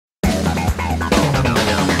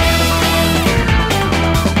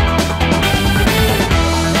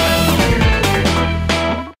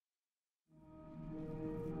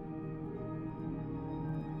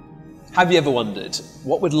Have you ever wondered,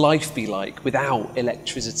 what would life be like without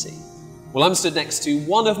electricity? Well, I'm stood next to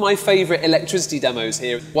one of my favourite electricity demos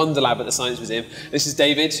here at Wonderlab at the Science Museum. This is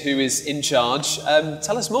David, who is in charge.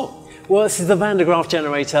 Tell us more. Well, this is the Van de Graaff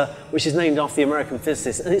generator, which is named after the American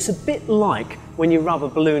physicist, and it's a bit like when you rub a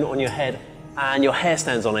balloon on your head and your hair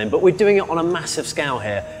stands on end, but we're doing it on a massive scale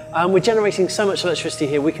here. We're generating so much electricity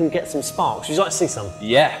here, we can get some sparks. Would you like to see some?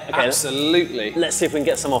 Yeah, okay, absolutely. Let's see if we can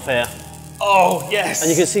get some off here. Oh, yes! And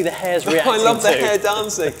you can see the hairs reacting. I love the hair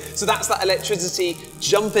dancing. So that's that electricity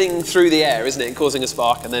jumping through the air, isn't it? And causing a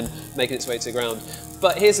spark and then making its way to the ground.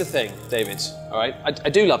 But here's the thing, David, all right? I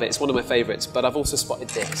do love it, it's one of my favourites, but I've also spotted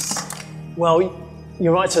this. Well,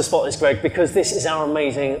 you're right to spot this, Greg, because this is our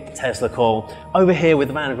amazing Tesla coil. Over here with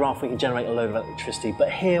the Van de Graaff, we can generate a load of electricity, but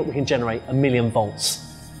here we can generate 1,000,000 volts.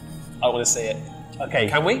 I want to see it. Okay.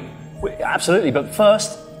 Can we? Absolutely, but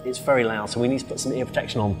first, it's very loud, so we need to put some ear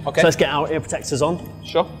protection on. Okay. So let's get our ear protectors on.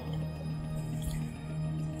 Sure.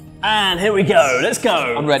 And here we go, let's go.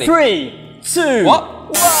 I'm ready. 3, 2, what?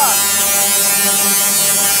 1.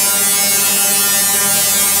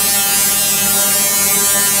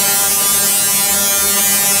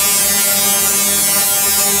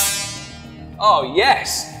 Oh,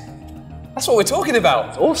 yes! That's what we're talking about.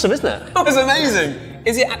 It's awesome, isn't it? That was amazing.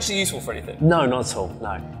 Is it actually useful for anything? No, not at all,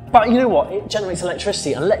 no. But you know what? It generates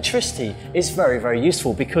electricity, and electricity is very, very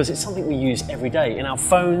useful because it's something we use every day in our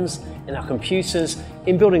phones, in our computers,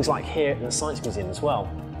 in buildings like here in the Science Museum as well.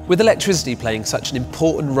 With electricity playing such an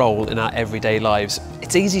important role in our everyday lives,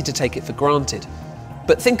 it's easy to take it for granted.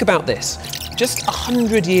 But think about this. Just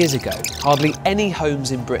 100 years ago, hardly any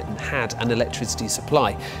homes in Britain had an electricity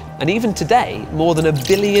supply. And even today, more than 1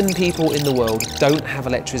 billion people in the world don't have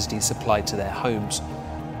electricity supplied to their homes.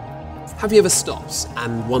 Have you ever stopped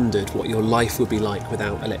and wondered what your life would be like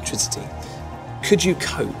without electricity? Could you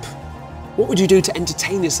cope? What would you do to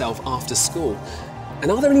entertain yourself after school?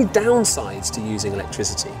 And are there any downsides to using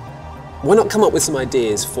electricity? Why not come up with some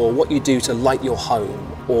ideas for what you do to light your home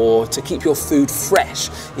or to keep your food fresh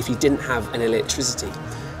if you didn't have any electricity?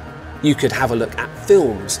 You could have a look at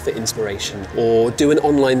films for inspiration, or do an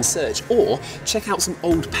online search, or check out some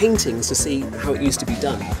old paintings to see how it used to be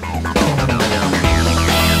done.